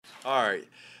All right.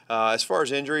 As far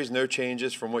as injuries, no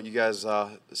changes from what you guys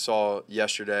saw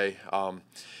yesterday.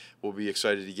 We'll be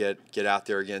excited to get out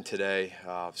there again today.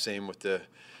 Same with the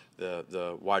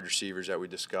wide receivers that we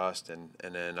discussed, and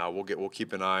then we'll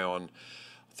keep an eye on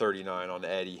 39 on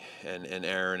Eddie and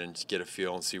Aaron and get a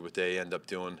feel and see what they end up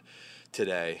doing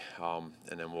today, and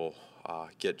then we'll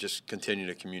just continue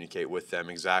to communicate with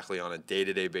them exactly on a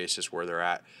day-to-day basis where they're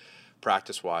at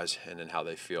practice-wise and then how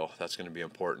they feel. That's going to be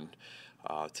important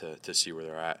to see where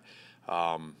they're at.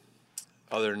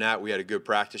 Other than that, we had a good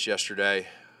practice yesterday.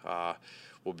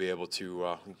 We'll be able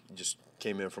to just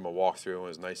came in from a walkthrough. It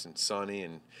was nice and sunny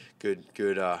and good,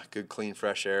 clean,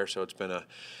 fresh air. So it's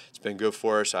been good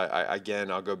for us.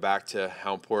 Again, I'll go back to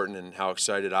how important and how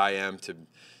excited I am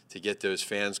to get those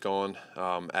fans going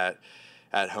at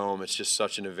home. It's just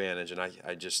such an advantage, and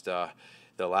I just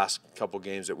the last couple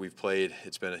games that we've played,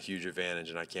 it's been a huge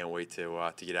advantage, and I can't wait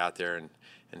to get out there and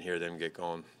hear them get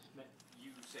going. You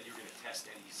said you were going to test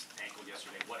Eddie's ankle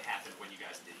yesterday. What happened when you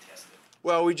guys did test it?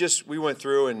 Well, we went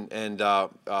through and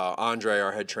Andre,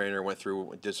 our head trainer, went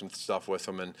through and did some stuff with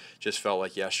him, and just felt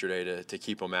like yesterday to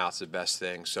keep him out's the best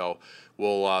thing. So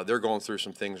they're going through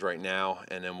some things right now,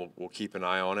 and then we'll keep an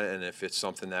eye on it. And if it's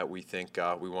something that we think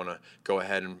we want to go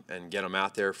ahead and get him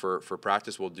out there for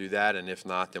practice, we'll do that. And if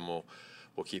not, then we'll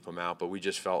keep him out. But we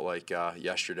just felt like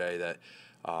yesterday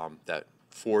that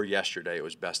for yesterday it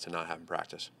was best to not have him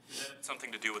practice. Is that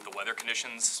something to do with the weather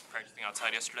conditions practicing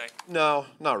outside yesterday? No,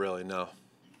 not really, no.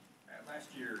 Last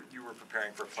year, you were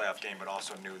preparing for a playoff game, but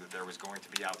also knew that there was going to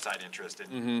be outside interest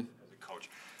in you as a coach.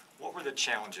 What were the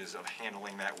challenges of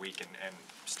handling that week and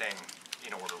staying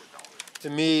in order with all of it? To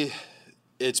me,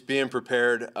 it's being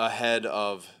prepared ahead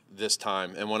of this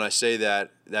time. And when I say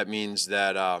that, that means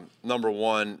that, number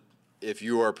one, if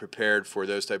you are prepared for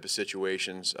those type of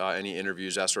situations, any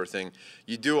interviews, that sort of thing,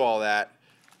 you do all that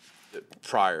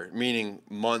prior, meaning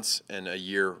months and a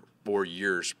year or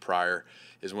years prior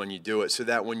is when you do it, so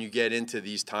that when you get into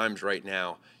these times right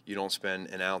now, you don't spend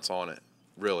an ounce on it,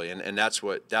 really. And that's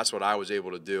what I was able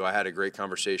to do. I had a great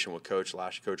conversation with Coach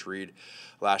Reed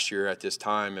last year at this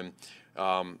time, and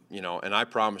and I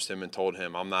promised him and told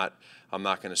him I'm not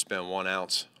going to spend 1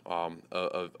 ounce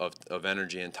of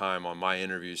energy and time on my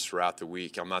interviews throughout the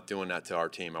week. I'm not doing that to our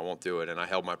team. I won't do it, and I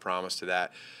held my promise to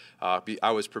that.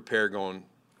 I was prepared going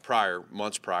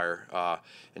months prior,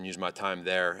 and use my time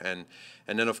there.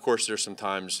 And then, of course, there's some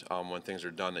times when things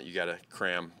are done that you got to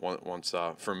cram. Once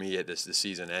for me, the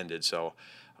season ended, so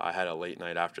I had a late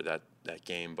night after that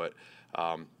game. But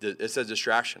it's a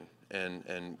distraction,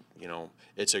 and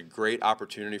it's a great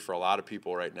opportunity for a lot of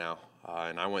people right now.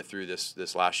 And I went through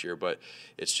this last year, but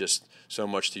it's just so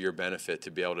much to your benefit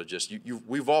to be able to just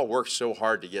we've all worked so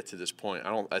hard to get to this point.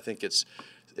 I think it's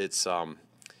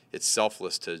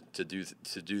selfless to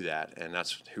do that, and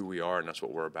that's who we are, and that's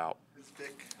what we're about. Has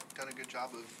Vic done a good job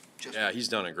of just? Yeah, he's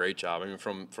done a great job. I mean,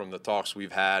 from the talks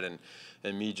we've had, and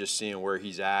me just seeing where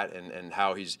he's at and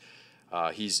how he's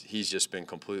just been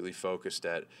completely focused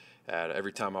at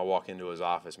every time I walk into his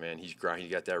office, man, he's grinding.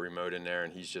 He got that remote in there,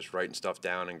 and he's just writing stuff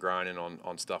down and grinding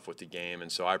on stuff with the game,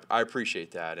 and so I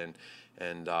appreciate that, and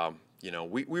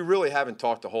we really haven't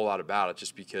talked a whole lot about it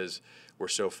just because we're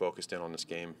so focused in on this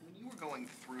game. When you were going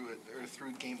through it or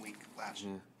through game week last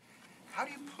year, how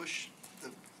do you push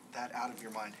that out of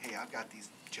your mind? Hey, I've got these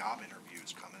job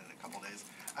interviews coming in a couple of days.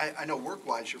 I know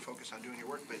work-wise you're focused on doing your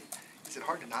work, but is it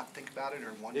hard to not think about it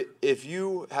or wonder? If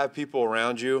you have people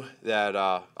around you that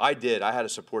I had a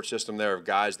support system there of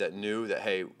guys that knew that,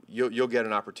 hey, you'll get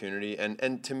an opportunity.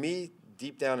 And to me,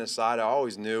 deep down inside, I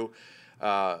always knew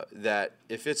that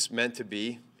if it's meant to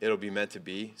be, it'll be meant to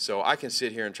be. So I can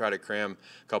sit here and try to cram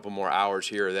a couple more hours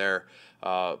here or there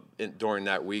during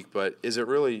that week, but is it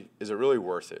really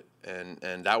worth it?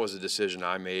 And that was a decision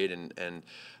I made and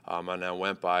I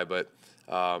went by. But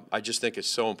I just think it's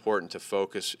so important to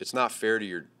focus. It's not fair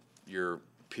to your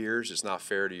peers. It's not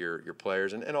fair to your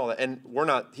players and all that. And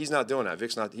he's not doing that.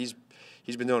 Vic's not. He's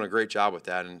been doing a great job with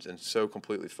that and so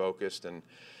completely focused. And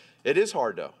it is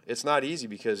hard though. It's not easy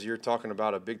because you're talking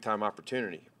about a big time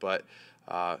opportunity. But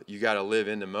you got to live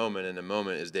in the moment, and the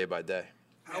moment is day by day.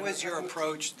 How is your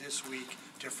approach this week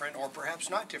different, or perhaps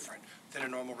not different, than a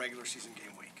normal regular season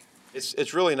game week?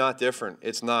 It's really not different.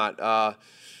 It's not.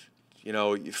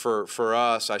 For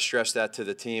us, I stress that to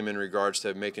the team in regards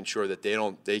to making sure that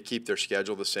they keep their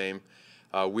schedule the same.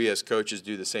 We as coaches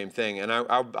do the same thing, and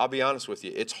I'll be honest with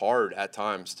you, it's hard at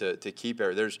times to keep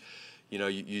it. There's,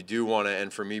 you do want to,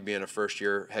 and for me being a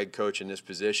first-year head coach in this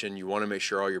position, you want to make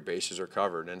sure all your bases are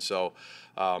covered, and so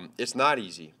it's not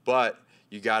easy, but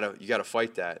you gotta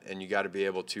fight that, and you got to be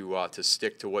able to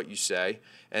stick to what you say.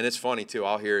 And it's funny too.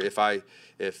 I'll hear if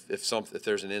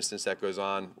there's an instance that goes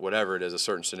on, whatever it is, a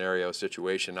certain scenario,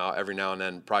 situation. Every now and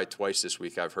then, probably twice this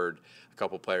week, I've heard a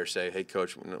couple players say, "Hey,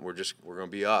 coach, we're going to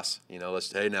be us.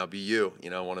 Hey, now be you."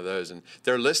 One of those, and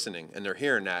they're listening and they're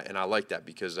hearing that, and I like that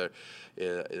because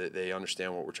they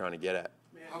understand what we're trying to get at.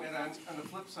 And on the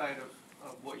flip side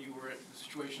of what you were in the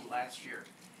situation last year,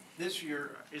 this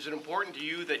year, is it important to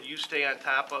you that you stay on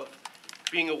top of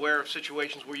being aware of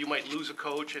situations where you might lose a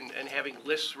coach and having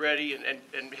lists ready and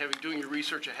doing your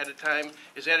research ahead of time?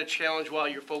 Is that a challenge while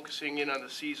you're focusing in on the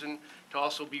season to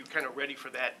also be kind of ready for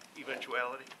that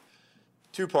eventuality?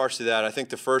 Two parts to that. I think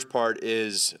the first part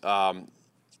is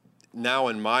now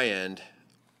in my end,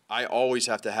 I always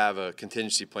have to have a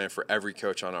contingency plan for every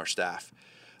coach on our staff.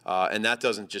 And that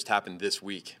doesn't just happen this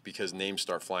week because names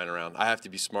start flying around. I have to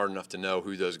be smart enough to know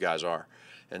who those guys are.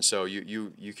 And so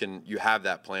you have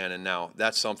that plan, and now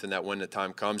that's something that when the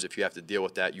time comes, if you have to deal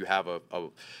with that, you have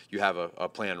a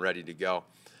plan ready to go.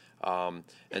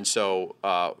 And so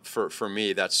for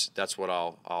me, that's what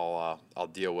I'll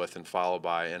deal with and follow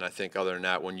by. And I think other than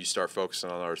that, when you start focusing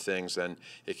on other things, then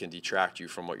it can detract you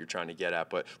from what you're trying to get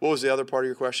at. But what was the other part of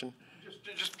your question?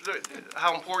 Just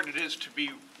how important it is to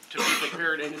be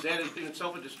prepared, and is that in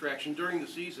itself a distraction during the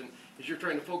season? Is you're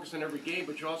trying to focus on every game,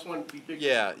 but you also want to be big.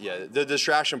 Yeah. The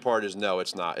distraction part is no,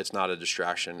 it's not. It's not a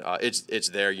distraction. It's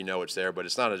there, it's there, but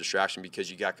it's not a distraction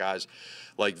because you got guys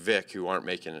like Vic who aren't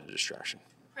making it a distraction.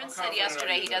 Prince said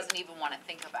yesterday he doesn't even want to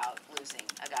think about losing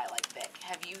a guy like Vic.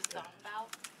 Have you thought about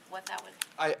what that would?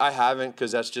 I haven't,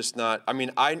 because that's just not. I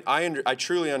mean, I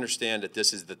truly understand that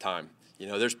this is the time.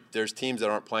 There's teams that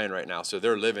aren't playing right now, so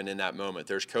they're living in that moment.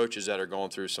 There's coaches that are going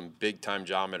through some big-time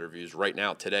job interviews right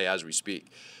now, today, as we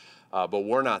speak. But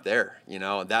we're not there,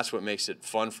 and that's what makes it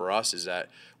fun for us is that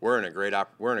we're in a great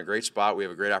spot. We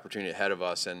have a great opportunity ahead of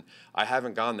us, and I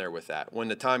haven't gone there with that. When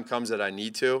the time comes that I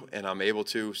need to, and I'm able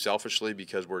to selfishly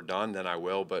because we're done, then I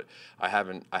will. But I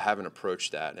haven't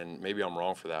approached that, and maybe I'm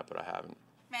wrong for that, but I haven't.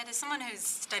 Matt, as someone who's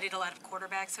studied a lot of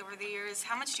quarterbacks over the years,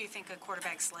 how much do you think a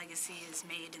quarterback's legacy is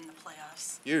made in the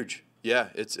playoffs? Huge. Yeah,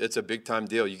 it's a big-time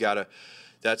deal.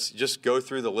 Just go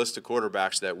through the list of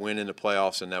quarterbacks that win in the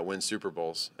playoffs and that win Super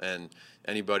Bowls, and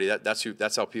anybody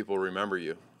that's how people remember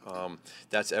you.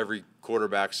 That's every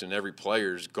quarterback's and every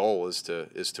player's goal is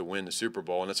to win the Super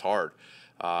Bowl, and it's hard.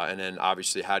 And then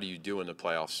obviously, how do you do in the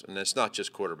playoffs? And it's not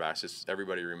just quarterbacks; it's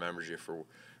everybody remembers you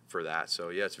for that. So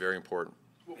yeah, it's very important.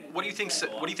 What do you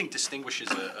think distinguishes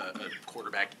a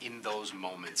quarterback in those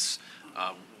moments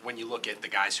when you look at the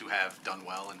guys who have done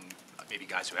well and maybe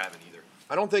guys who haven't either?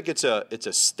 I don't think it's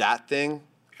a stat thing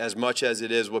as much as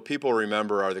it is what people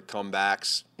remember are the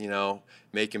comebacks,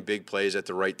 making big plays at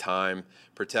the right time,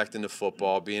 protecting the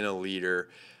football, being a leader.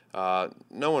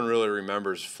 No one really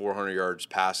remembers 400 yards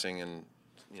passing and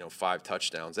 5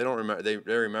 touchdowns. They don't remember. They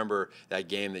remember that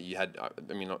game that you had.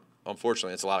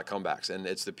 Unfortunately, it's a lot of comebacks, and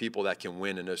it's the people that can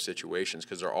win in those situations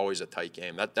because they're always a tight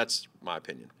game. That's my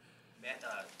opinion. Matt,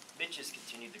 Mitch has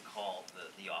continued to call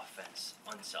the offense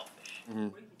unselfish. Mm-hmm.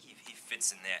 What do you think he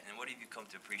fits in that, and what have you come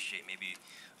to appreciate maybe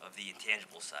of the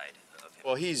intangible side of him?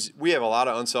 Well, we have a lot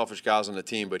of unselfish guys on the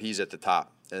team, but he's at the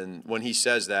top. And when he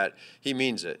says that, he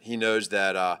means it. He knows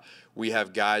that we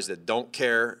have guys that don't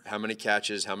care how many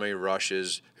catches, how many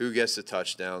rushes, who gets the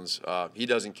touchdowns. He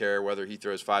doesn't care whether he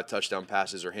throws 5 touchdown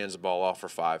passes or hands the ball off for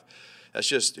 5. That's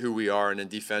just who we are. And then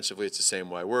defensively, it's the same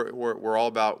way. We're all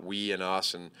about we and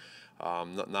us, and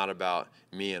not about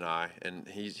me and I. And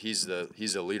he's the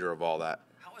leader of all that.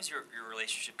 How has your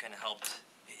relationship kind of helped?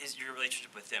 Is your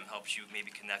relationship with him helps you maybe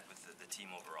connect with the team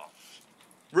overall?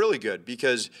 Really good,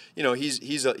 because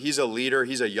he's a leader.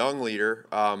 He's a young leader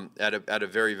at a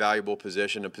very valuable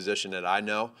position, a position that I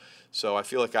know. So I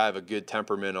feel like I have a good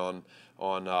temperament on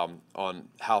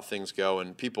how things go,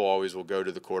 and people always will go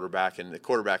to the quarterback, and the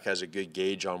quarterback has a good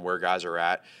gauge on where guys are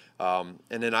at. And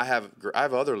then I have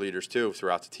other leaders too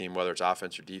throughout the team, whether it's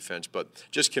offense or defense. But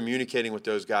just communicating with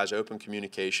those guys, open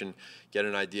communication, get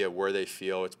an idea of where they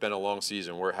feel. It's been a long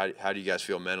season. How do you guys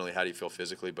feel mentally? How do you feel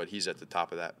physically? But he's at the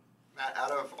top of that. Matt,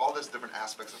 out of all these different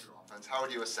aspects of your offense, how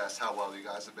would you assess how well you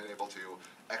guys have been able to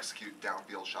execute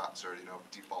downfield shots or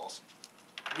deep balls?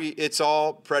 It's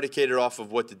all predicated off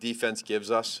of what the defense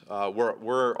gives us.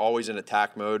 We're always in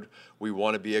attack mode. We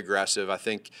want to be aggressive. I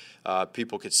think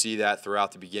people could see that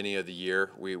throughout the beginning of the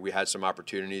year. We had some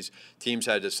opportunities. Teams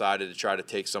had decided to try to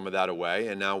take some of that away,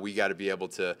 and now we got to be able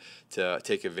to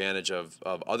take advantage of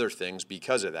other things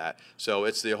because of that. So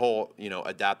it's the whole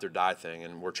adapt or die thing,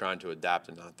 and we're trying to adapt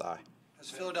and not die. As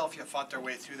Philadelphia fought their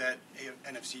way through that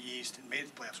NFC East and made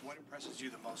the playoffs, what impresses you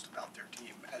the most about their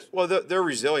team? Well, they're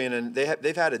resilient, and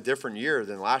they've had a different year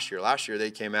than last year. Last year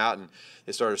they came out and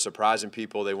they started surprising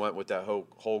people. They went with that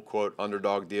whole quote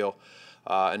underdog deal,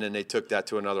 and then they took that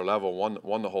to another level,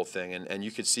 won the whole thing, and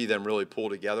you could see them really pull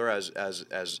together as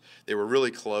they were really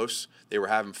close. They were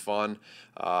having fun,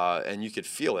 and you could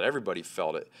feel it. Everybody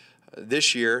felt it.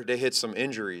 This year they hit some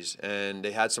injuries and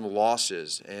they had some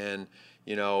losses, and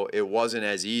it wasn't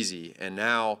as easy, and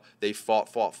now they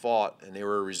fought, and they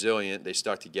were resilient. They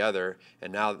stuck together,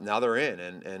 and now they're in,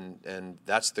 and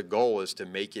that's the goal, is to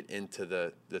make it into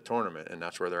the tournament, and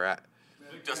that's where they're at.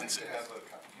 It doesn't say.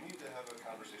 You need to have a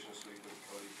conversation this week with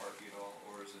Cody Parkey at all,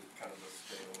 or is it kind of a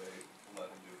stay away, let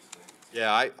him do his thing?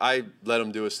 Yeah, I let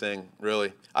him do his thing,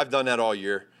 really. I've done that all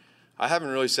year. I haven't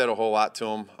really said a whole lot to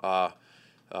him.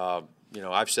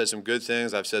 I've said some good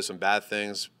things, I've said some bad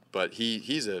things, but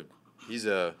he's a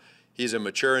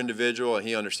mature individual, and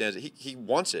he understands it. He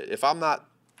wants it. If I'm not,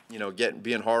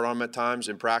 being hard on him at times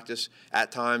in practice,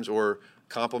 at times, or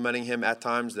complimenting him at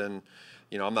times, then,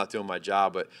 I'm not doing my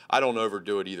job. But I don't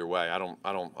overdo it either way. I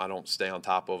don't stay on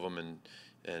top of him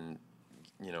and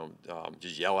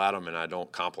just yell at him, and I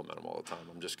don't compliment him all the time.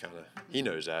 I'm just kind of, he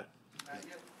knows that.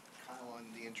 Kyle on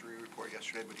the injury report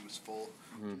yesterday, but he was full.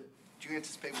 Mm-hmm. Do you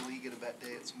anticipate, will he get a vet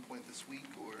day at some point this week,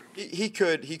 or? He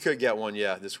could get one,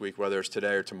 yeah, this week, whether it's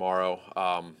today or tomorrow.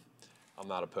 I'm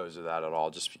not opposed to that at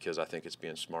all, just because I think it's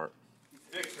being smart.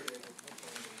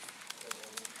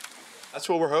 That's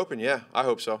what we're hoping, yeah. I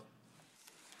hope so.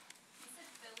 You said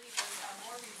Philly was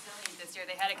more resilient this year.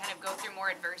 They had to kind of go through more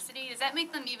adversity. Does that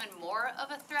make them even more of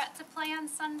a threat to play on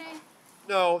Sunday?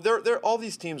 No, they're all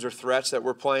these teams are threats that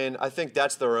we're playing. I think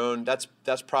that's their own. That's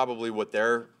probably what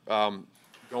they're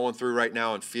going through right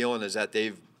now and feeling, is that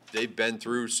they've been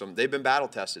through they've been battle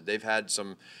tested. They've had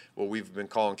some what we've been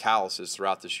calling calluses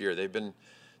throughout this year.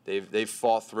 They've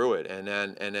fought through it, and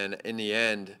then in the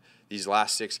end, these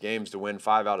last 6 games, to win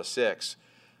 5 out of 6,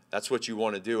 that's what you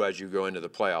want to do as you go into the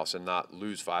playoffs, and not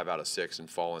lose 5 out of 6 and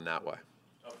fall in that way.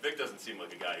 Vic doesn't seem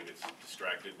like a guy who gets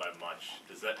distracted by much.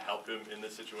 Does that help him in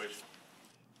this situation?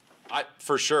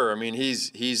 For sure. I mean, he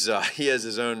has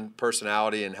his own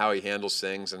personality and how he handles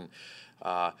things, and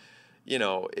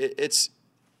it's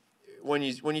when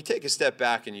you take a step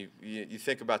back and you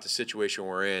think about the situation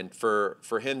we're in,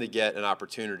 for him to get an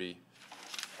opportunity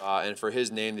and for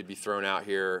his name to be thrown out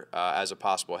here as a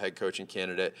possible head coaching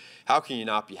candidate, how can you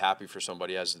not be happy for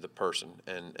somebody as the person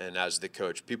and as the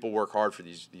coach? People work hard for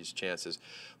these chances,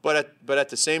 but at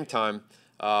the same time,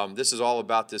 this is all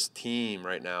about this team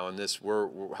right now, and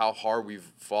how hard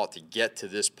we've fought to get to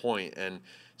this point, and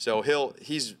so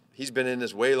he's been in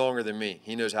this way longer than me.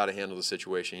 He knows how to handle the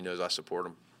situation. He knows I support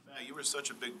him. Matt, you were such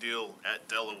a big deal at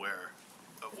Delaware.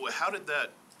 How did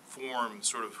that form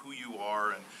sort of who you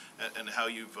are and how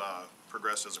you've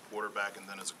progressed as a quarterback and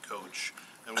then as a coach?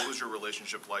 And what was your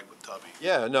relationship like with Tubby?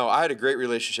 Yeah, no, I had a great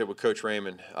relationship with Coach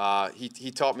Raymond. He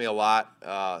taught me a lot.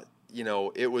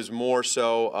 It was more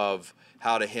so of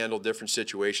how to handle different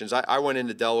situations. I went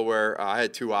into Delaware. I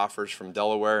had 2 offers from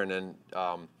Delaware, and then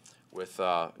with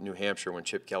New Hampshire when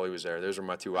Chip Kelly was there. Those were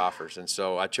my 2 offers, and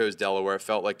so I chose Delaware. It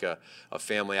felt like a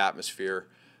family atmosphere.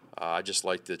 I just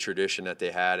liked the tradition that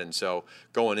they had, and so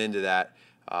going into that,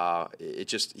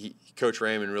 Coach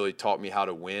Raymond really taught me how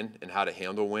to win and how to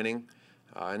handle winning,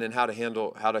 and then how to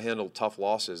handle tough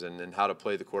losses, and then how to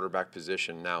play the quarterback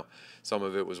position. Now, some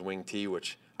of it was wing T,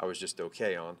 which I was just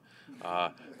okay on,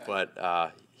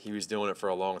 but he was doing it for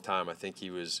a long time. I think he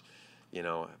was,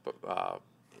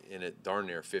 in it darn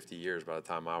near 50 years by the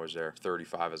time I was there,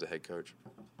 35 as a head coach.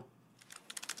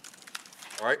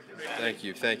 All right, thank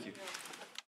you.